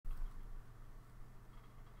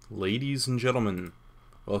Ladies and gentlemen,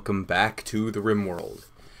 welcome back to the RimWorld.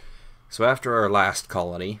 So after our last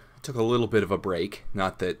colony, I took a little bit of a break,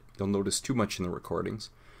 not that you'll notice too much in the recordings,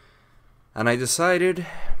 and I decided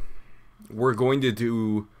we're going to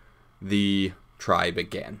do the tribe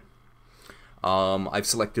again. I've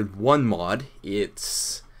selected one mod.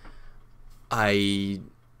 It's... I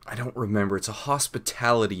don't remember. It's a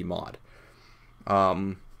hospitality mod.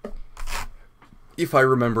 If I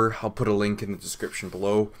remember, I'll put a link in the description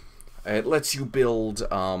below. It lets you build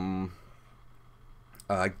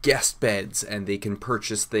guest beds, and they can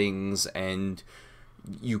purchase things, and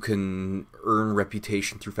you can earn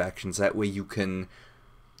reputation through factions. That way you can,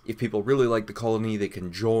 if people really like the colony, they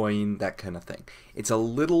can join, that kind of thing. It's a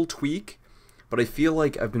little tweak, but I feel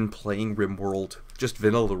like I've been playing RimWorld, just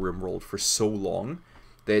vanilla RimWorld, for so long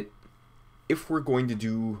that if we're going to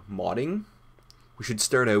do modding, we should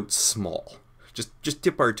start out small. Just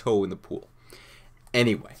dip our toe in the pool.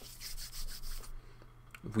 Anyway,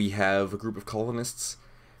 we have a group of colonists.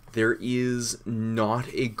 There is not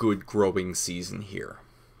a good growing season here.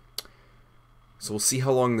 So we'll see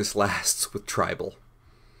how long this lasts with tribal.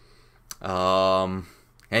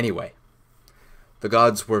 Anyway, the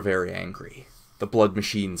gods were very angry. The blood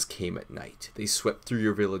machines came at night. They swept through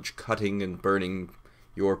your village, cutting and burning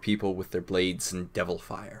your people with their blades and devil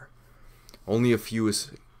fire. Only a few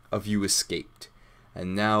of you escaped,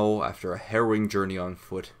 and now, after a harrowing journey on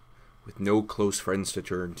foot, with no close friends to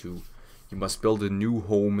turn to, you must build a new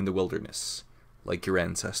home in the wilderness, like your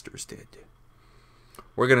ancestors did.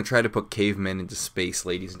 We're going to try to put cavemen into space,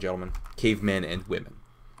 ladies and gentlemen. Cavemen and women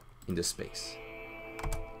into space.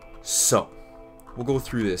 So, we'll go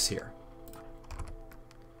through this here.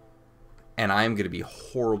 And I'm going to be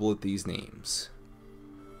horrible at these names.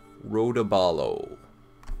 Rodabalo.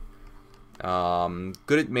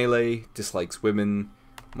 Good at melee, dislikes women,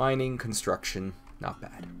 mining, construction, not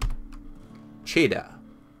bad. Cheda.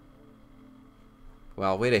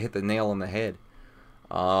 Wow, way to hit the nail on the head.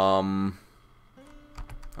 Oh,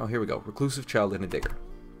 here we go. Reclusive child and a digger.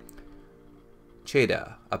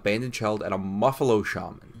 Cheda, abandoned child and a Muffalo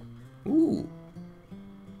shaman. Ooh.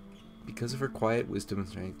 Because of her quiet wisdom and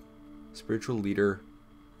strength. Spiritual leader.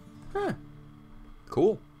 Huh.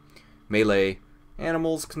 Cool. Melee.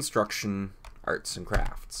 Animals, construction, arts and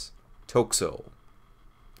crafts. Toxo.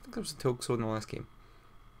 I think there was a Toxo in the last game.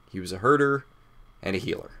 He was a herder and a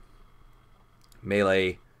healer.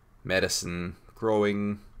 Melee, medicine,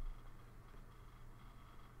 growing.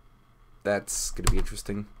 That's going to be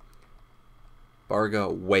interesting. Barga,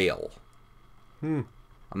 whale. I'm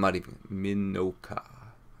not even... Minoka.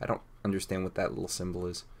 I don't understand what that little symbol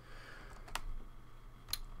is.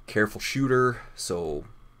 Careful shooter, so...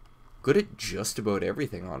 good at just about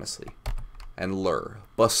everything, honestly. And lure.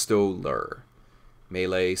 Busto lure.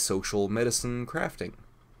 Melee, social, medicine, crafting.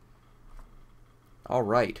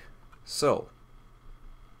 Alright. So.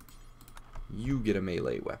 You get a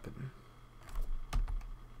melee weapon.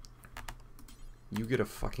 You get a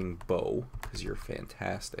fucking bow, because you're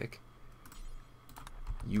fantastic.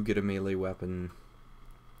 You get a melee weapon.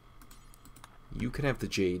 You can have the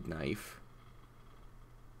jade knife.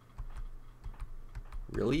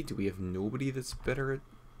 Really? Do we have nobody that's better at...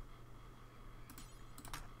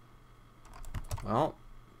 Well,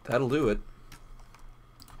 that'll do it.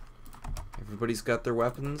 Everybody's got their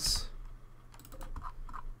weapons.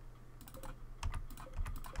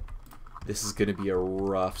 This is going to be a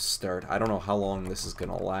rough start. I don't know how long this is going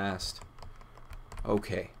to last.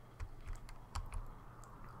 Okay.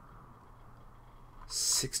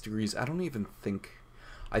 6 degrees. I don't even think...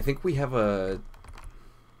 I think we have a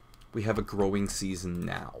growing season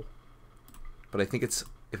now. But I think it's,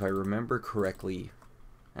 if I remember correctly,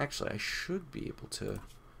 actually I should be able to,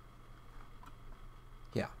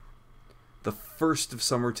 yeah, the 1st of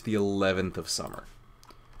summer to the 11th of summer.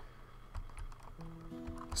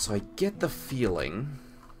 So I get the feeling,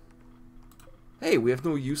 hey, we have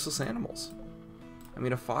no useless animals. I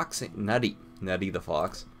mean, a fox ain't Nutty the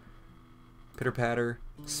fox. Pitter patter,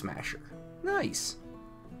 smasher. Nice.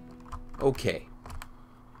 Okay.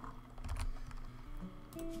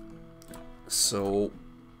 So,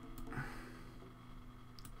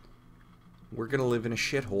 we're gonna live in a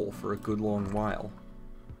shithole for a good long while.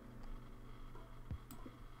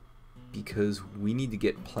 Because we need to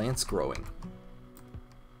get plants growing.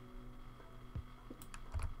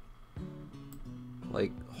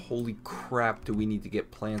 Like, holy crap, do we need to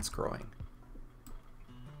get plants growing?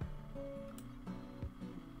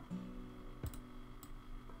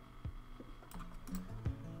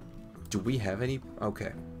 Do we have any?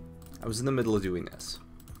 Okay. I was in the middle of doing this.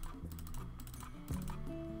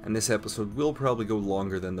 And this episode will probably go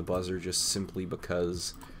longer than the buzzer just simply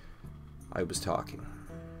because I was talking.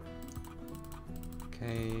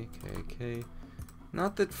 Okay, okay, okay.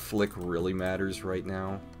 Not that flick really matters right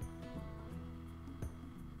now.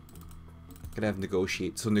 Gonna have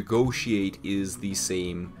negotiate. So negotiate is the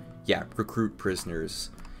same, yeah, recruit prisoners.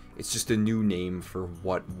 It's just a new name for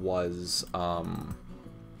what was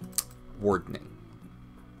wardening.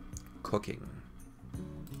 Cooking.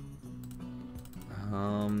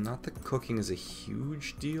 Not that cooking is a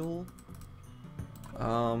huge deal.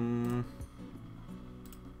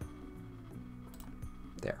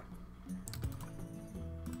 There.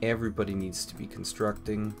 Everybody needs to be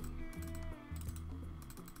constructing.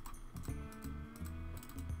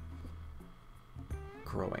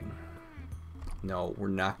 Growing. No, we're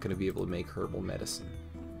not going to be able to make herbal medicine.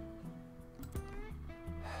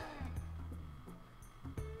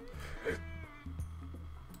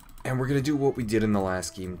 And we're going to do what we did in the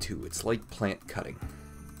last game too. It's like plant cutting.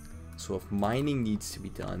 So if mining needs to be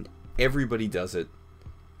done, everybody does it,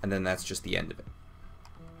 and then that's just the end of it.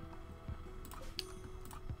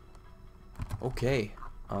 Okay.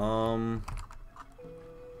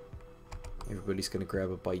 Everybody's going to grab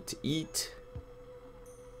a bite to eat.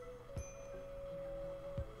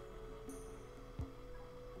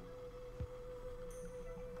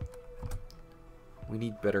 We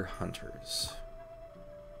need better hunters.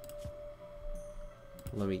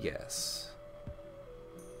 Let me guess.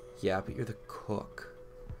 Yeah, but you're the cook.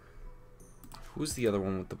 Who's the other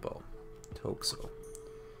one with the bow? Toxo.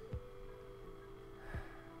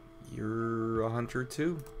 You're a hunter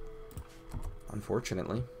too,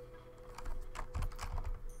 unfortunately.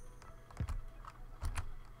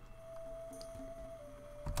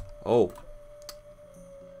 Oh.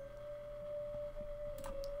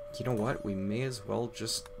 You know what? We may as well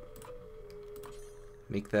just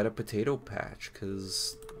make that a potato patch,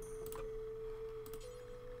 because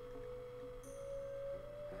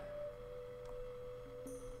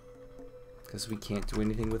we can't do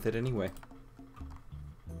anything with it anyway.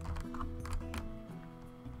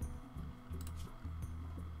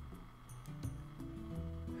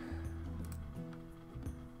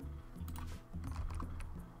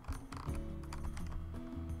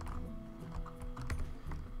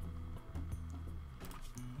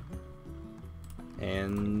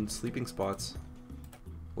 And sleeping spots.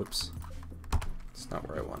 Whoops. It's not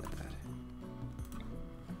where I wanted that.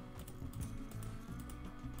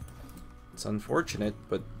 It's unfortunate,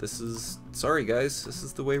 but this is... Sorry guys, this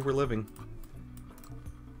is the way we're living.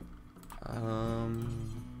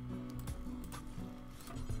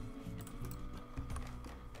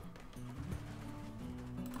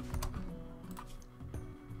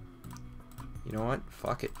 You know what?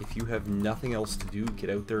 Fuck it. If you have nothing else to do, get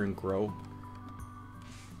out there and grow.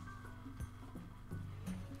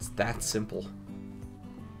 It's that simple.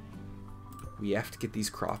 We have to get these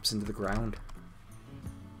crops into the ground.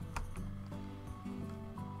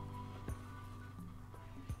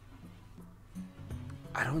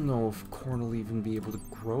 I don't know if corn will even be able to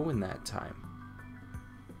grow in that time.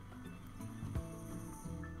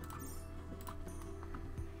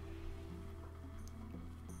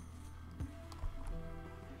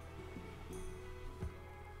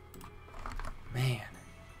 Man.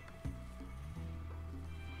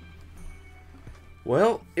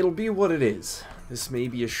 Well, it'll be what it is. This may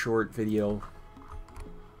be a short video.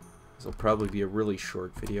 This will probably be a really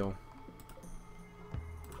short video.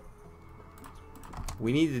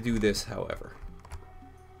 We need to do this, however.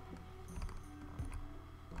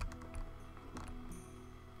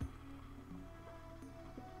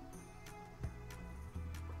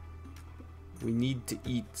 We need to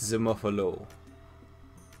eat the buffalo.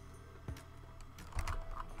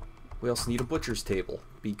 We also need a butcher's table,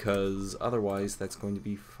 because otherwise that's going to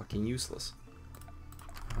be fucking useless.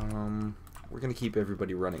 We're gonna keep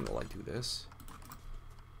everybody running while I do this.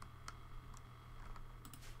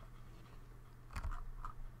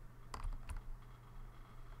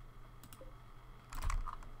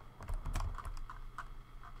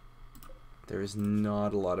 There is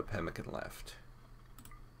not a lot of pemmican left.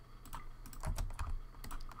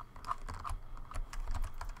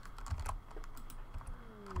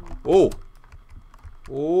 Oh!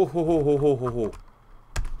 Oh ho ho ho ho ho ho.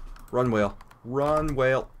 Run, whale. Run,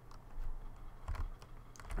 whale.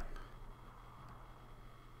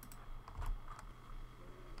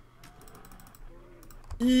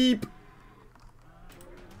 Eep!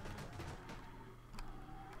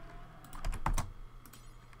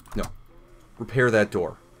 No. Repair that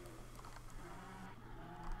door.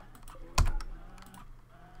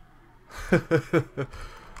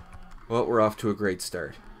 Well, we're off to a great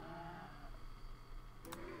start.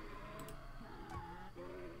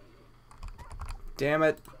 Damn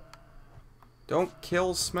it. Don't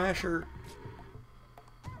kill Smasher.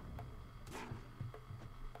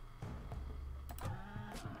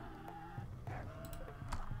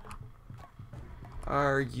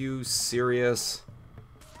 Are you serious?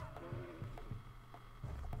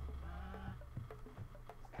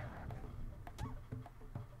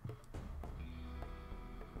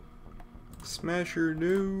 Smasher,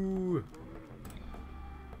 no!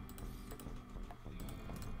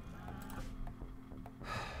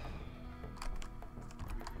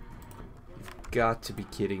 You've got to be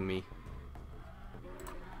kidding me.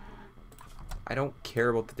 I don't care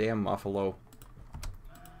about the damn Muffalo.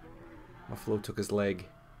 Muffalo took his leg.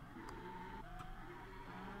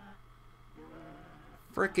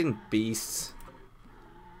 Frickin' beasts.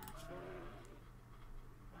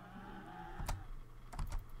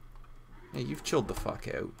 Hey, you've chilled the fuck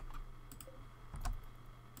out.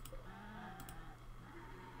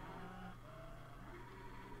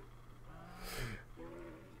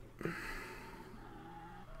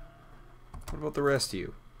 What about the rest of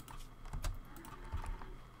you?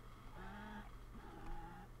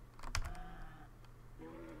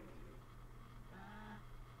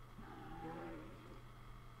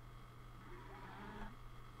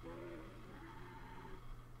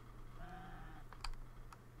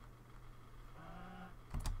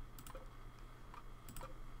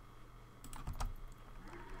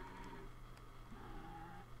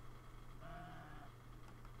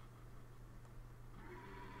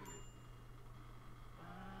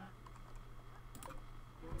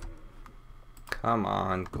 Come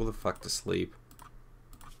on, go the fuck to sleep.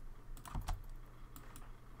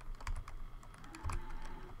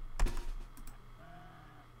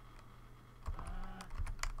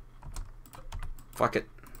 Fuck it.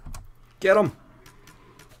 Get him!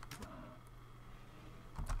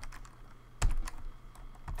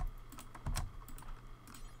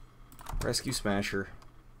 Rescue Smasher.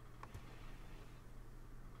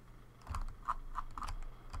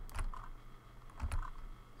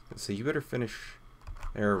 So you better finish.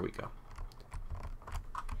 There we go.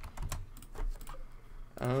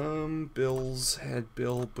 Bills, head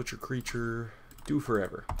bill, butcher creature, do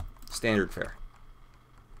forever. Standard fare.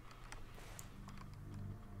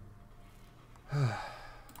 I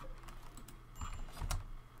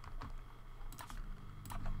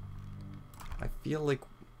feel like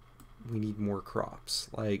we need more crops.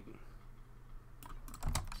 Like,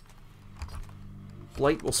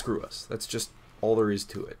 blight will screw us. That's just all there is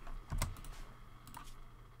to it.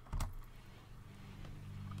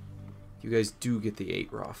 You guys do get the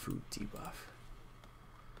 8 raw food debuff.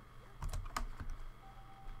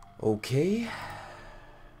 Okay.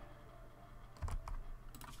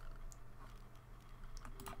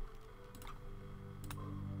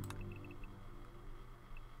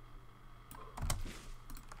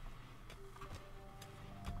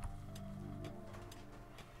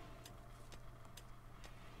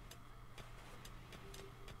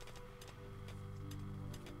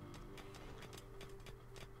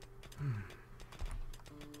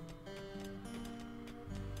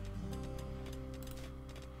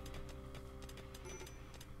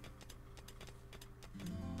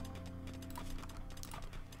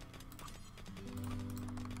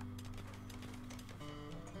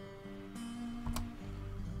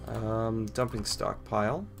 Dumping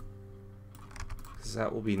stockpile, because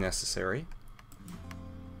that will be necessary.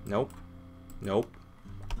 Nope. Nope.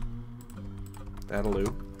 That'll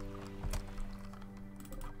do.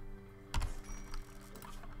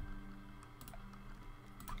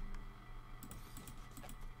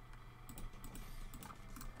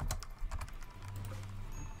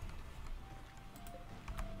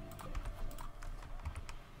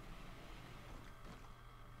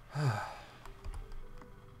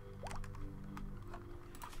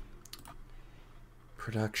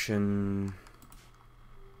 Production.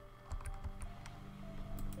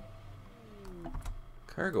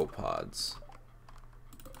 Cargo pods.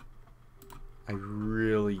 I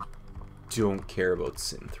really don't care about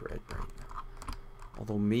synth red right now.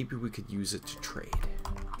 Although maybe we could use it to trade.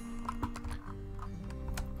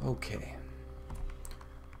 Okay.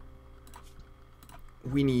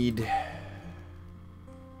 We need...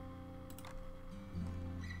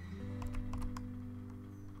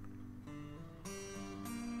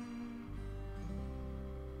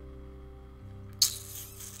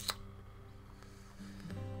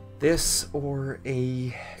 this or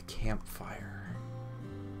a campfire.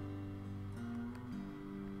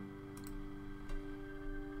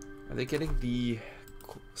 Are they getting the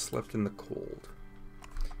slept in the cold?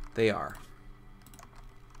 They are.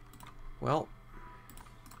 Well,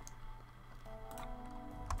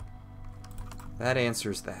 that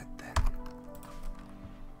answers that then.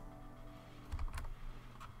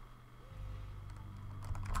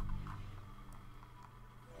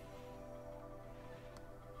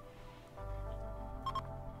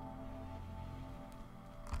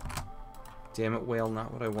 Damn it, whale,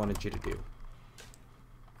 not what I wanted you to do.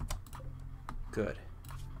 Good.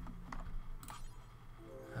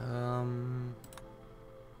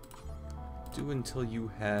 Do until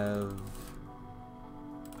you have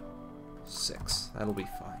 6. That'll be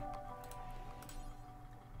fine.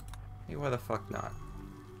 Hey, why the fuck not?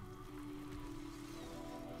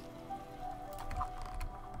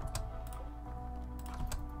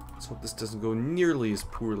 Let's hope this doesn't go nearly as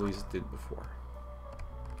poorly as it did before.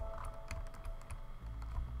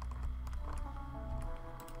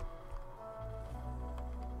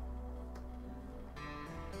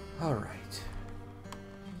 All right.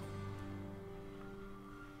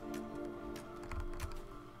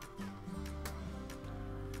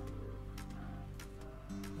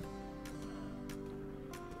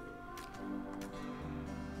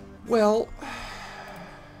 Well,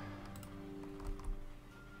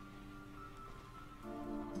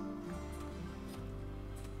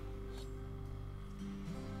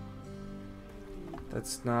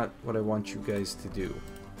 that's not what I want you guys to do.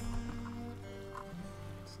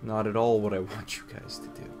 It's not at all what I want you guys to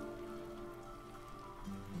do.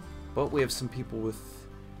 But we have some people with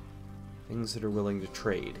things that are willing to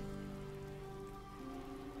trade.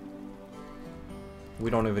 We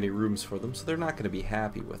don't have any rooms for them, so they're not going to be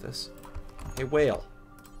happy with us. Hey, whale.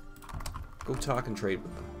 Go talk and trade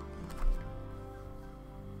with them.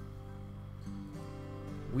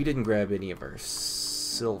 We didn't grab any of our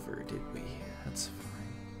silver, did we? That's fine.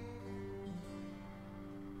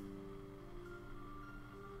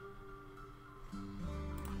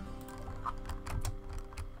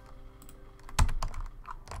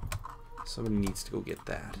 Somebody needs to go get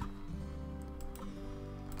that.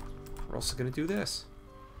 We're also going to do this.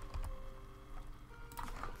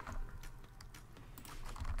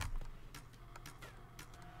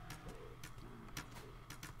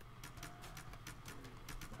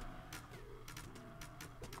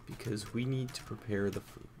 Because we need to prepare the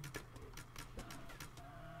food.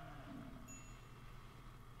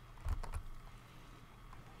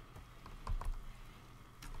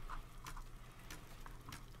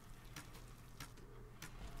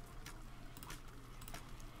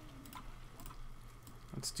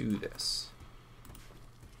 Let's do this.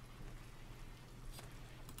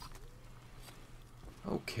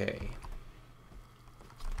 Okay.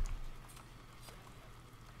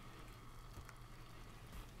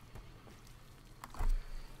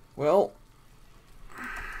 Well,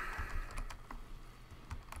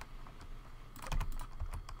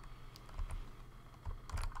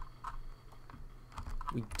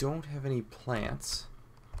 we don't have any plants.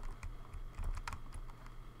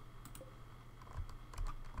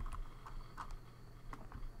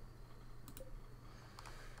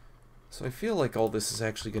 So I feel like all this is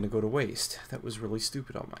actually going to go to waste. That was really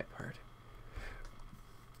stupid on my part.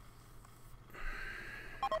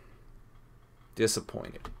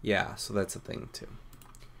 Disappointed. Yeah, so that's a thing too.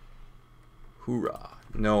 Hoorah.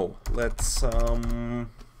 No, let's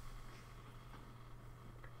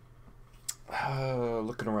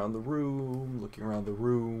looking around the room.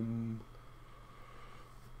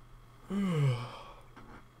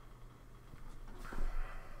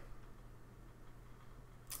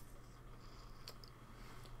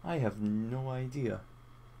 I have no idea.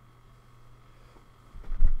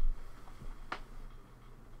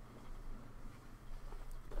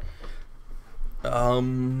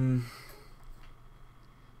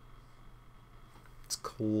 It's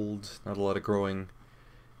cold, not a lot of growing.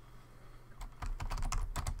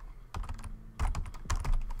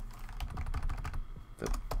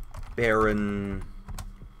 The Barren.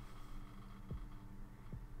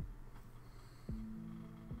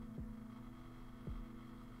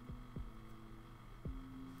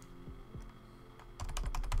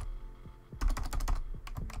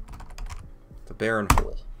 The Barren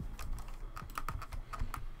hole.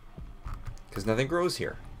 Because nothing grows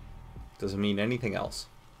here. Doesn't mean anything else.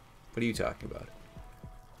 What are you talking about?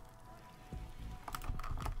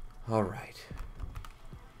 Alright.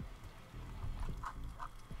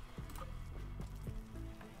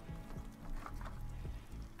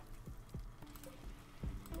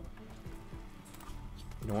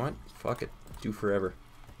 You know what? Fuck it. Do forever.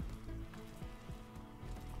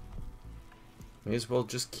 May as well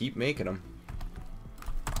just keep making them.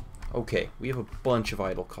 Okay, we have a bunch of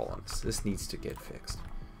idle colonists. This needs to get fixed.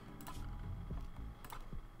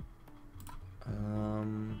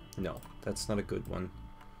 No, that's not a good one.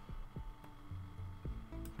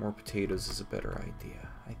 More potatoes is a better idea,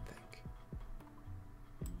 I think.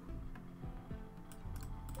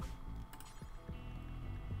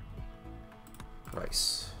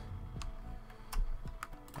 Rice.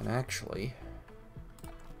 And actually,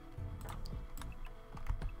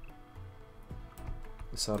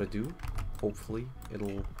 This ought to do. Hopefully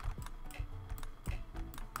it'll...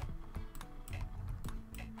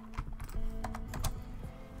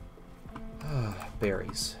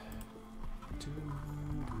 berries.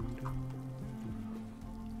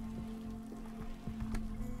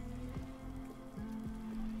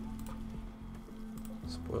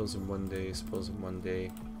 Spoils in one day, spoils in one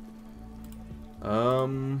day.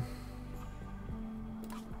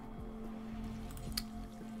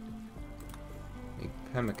 Make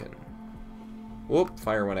pemmican. Whoop,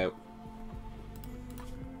 fire went out.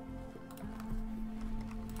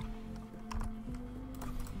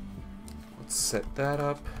 Let's set that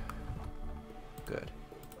up. Good.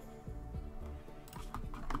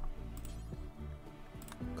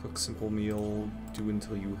 Cook simple meal, do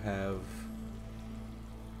until you have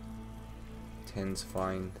 10's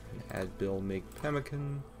fine. Add bill, make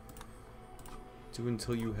pemmican. Do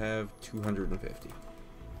until you have 250.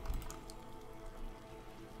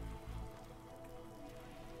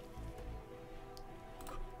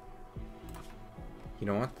 You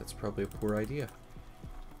know what? That's probably a poor idea.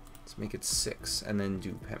 Let's make it 6 and then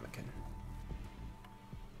do pemmican.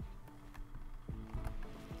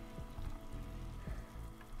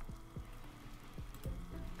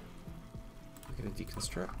 We're gonna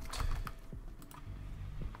deconstruct.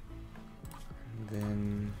 And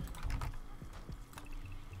then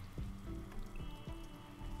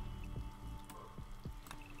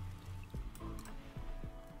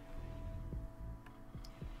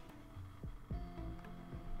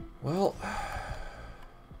well,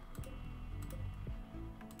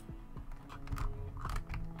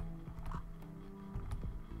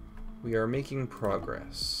 we are making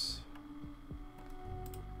progress.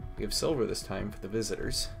 We have silver this time for the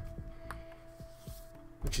visitors,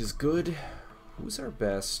 which is good. Who's our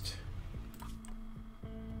best?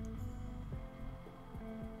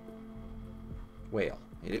 Whale.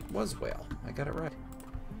 It was whale. I got it right.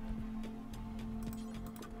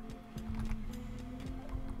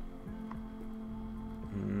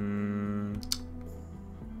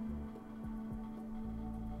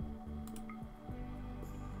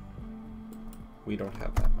 We don't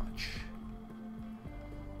have that much.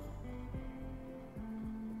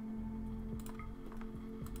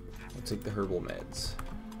 I'll take the herbal meds.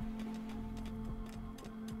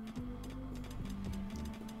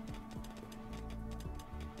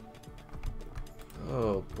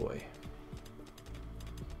 Oh boy.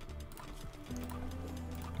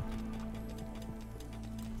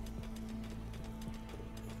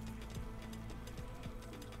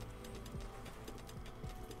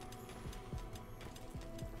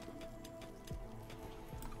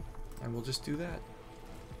 And we'll just do that.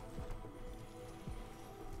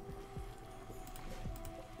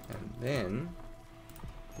 And then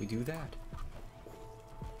we do that.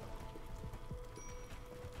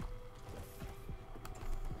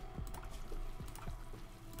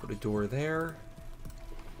 Put a door there.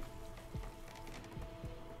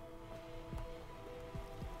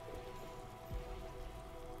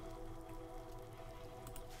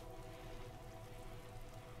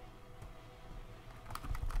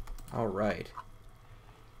 All right.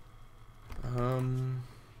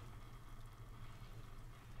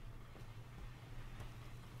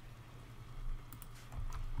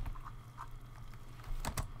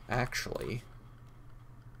 Actually,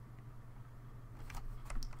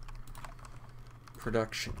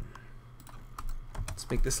 production. Let's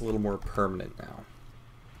make this a little more permanent now.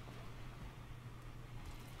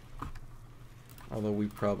 Although we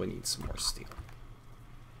probably need some more steel.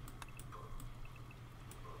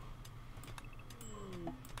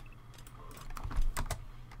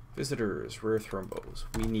 Visitors, rare thrombos.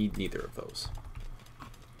 We need neither of those.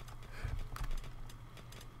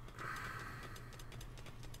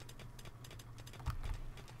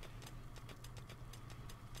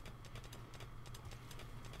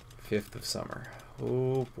 Fifth of summer.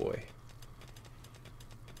 Oh boy.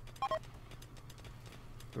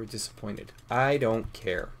 We're disappointed. I don't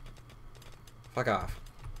care. Fuck off.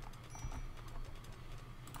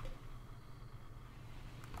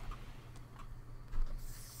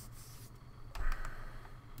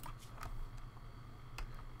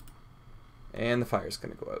 And the fire's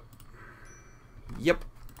gonna go out. Yep.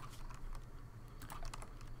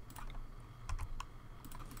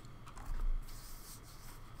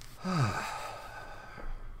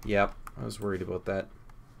 Yep, I was worried about that.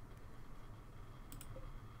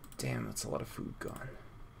 Damn, that's a lot of food gone.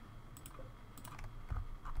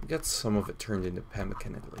 We got some of it turned into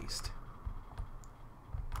pemmican at least.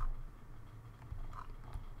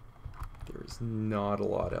 There is not a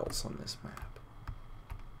lot else on this map.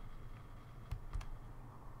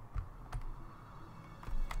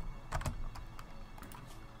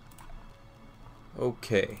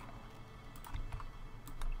 Okay.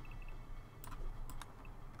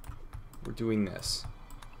 We're doing this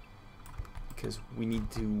because we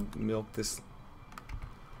need to milk this.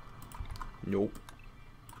 Nope.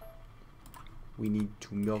 We need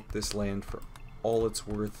to milk this land for all it's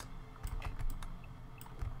worth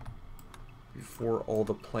before all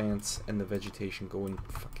the plants and the vegetation go and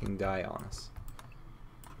fucking die on us.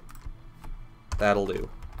 That'll do.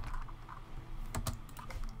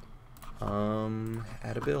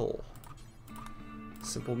 Add a bill.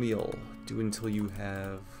 Simple meal. Do until you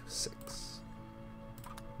have 6.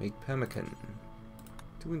 Make pemmican.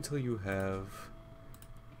 Do until you have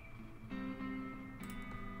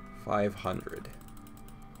 500.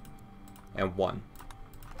 And 1.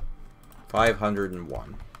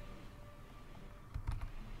 501.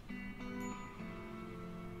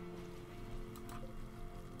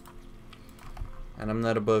 And I'm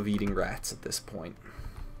not above eating rats at this point.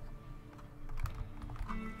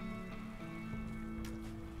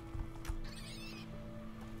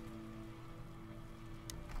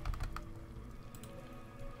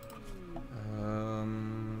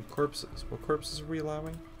 Corpses. What corpses are we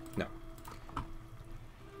allowing? No.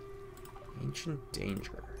 Ancient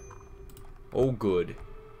danger. Oh, good.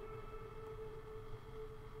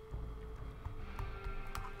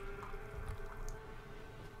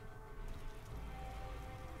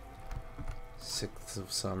 Sixth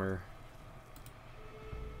of summer.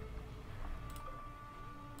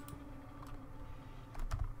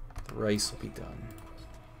 The rice will be done.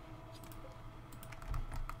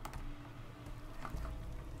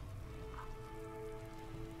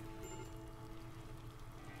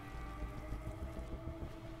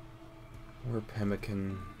 More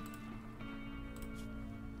pemmican.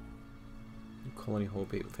 Colony whole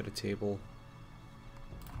bait without a table.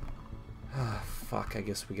 Ah, fuck, I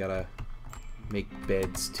guess we gotta make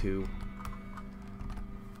beds too.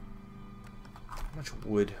 How much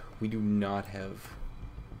wood? We do not have.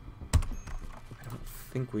 I don't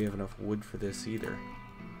think we have enough wood for this either.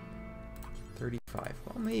 35.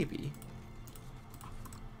 Well, maybe.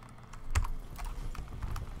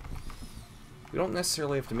 We don't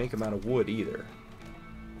necessarily have to make them out of wood either.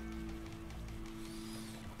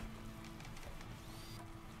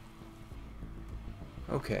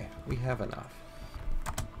 Okay, we have enough.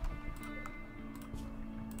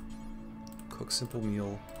 Cook simple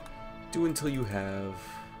meal. Do until you have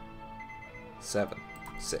 7.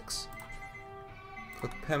 6.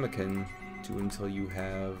 Cook pemmican. Do until you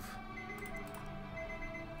have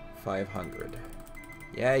 500.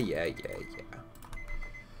 Yeah.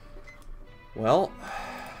 Well,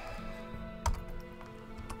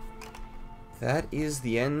 that is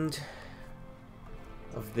the end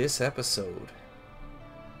of this episode.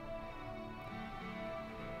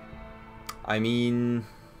 I mean,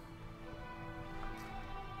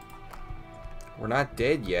 we're not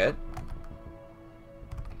dead yet.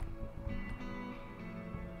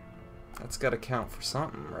 That's gotta count for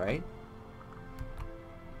something, right?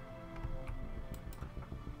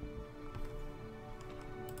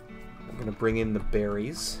 I'm gonna bring in the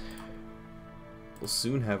berries. We'll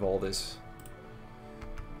soon have all this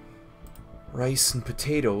rice and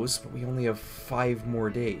potatoes, but we only have 5 more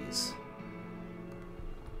days.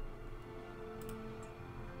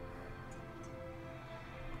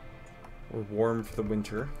 We're warm for the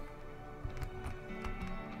winter.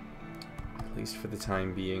 At least for the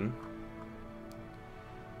time being.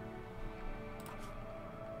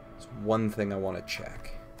 There's one thing I want to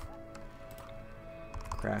check.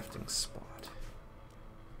 Crafting spot.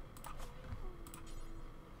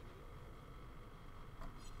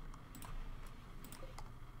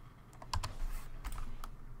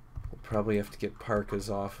 We'll probably have to get parkas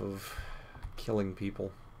off of killing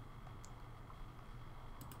people.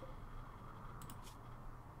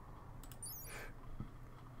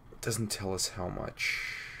 It doesn't tell us how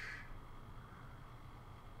much.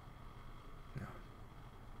 No.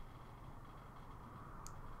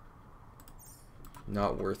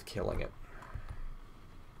 Not worth killing it.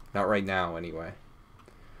 Not right now, anyway.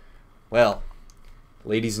 Well,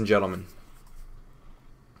 ladies and gentlemen,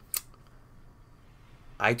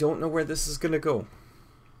 I don't know where this is gonna go.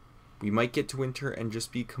 We might get to winter and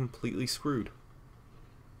just be completely screwed.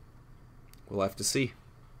 We'll have to see.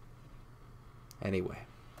 Anyway,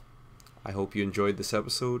 I hope you enjoyed this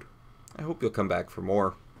episode. I hope you'll come back for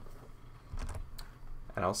more.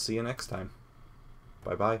 And I'll see you next time.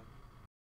 Bye-bye.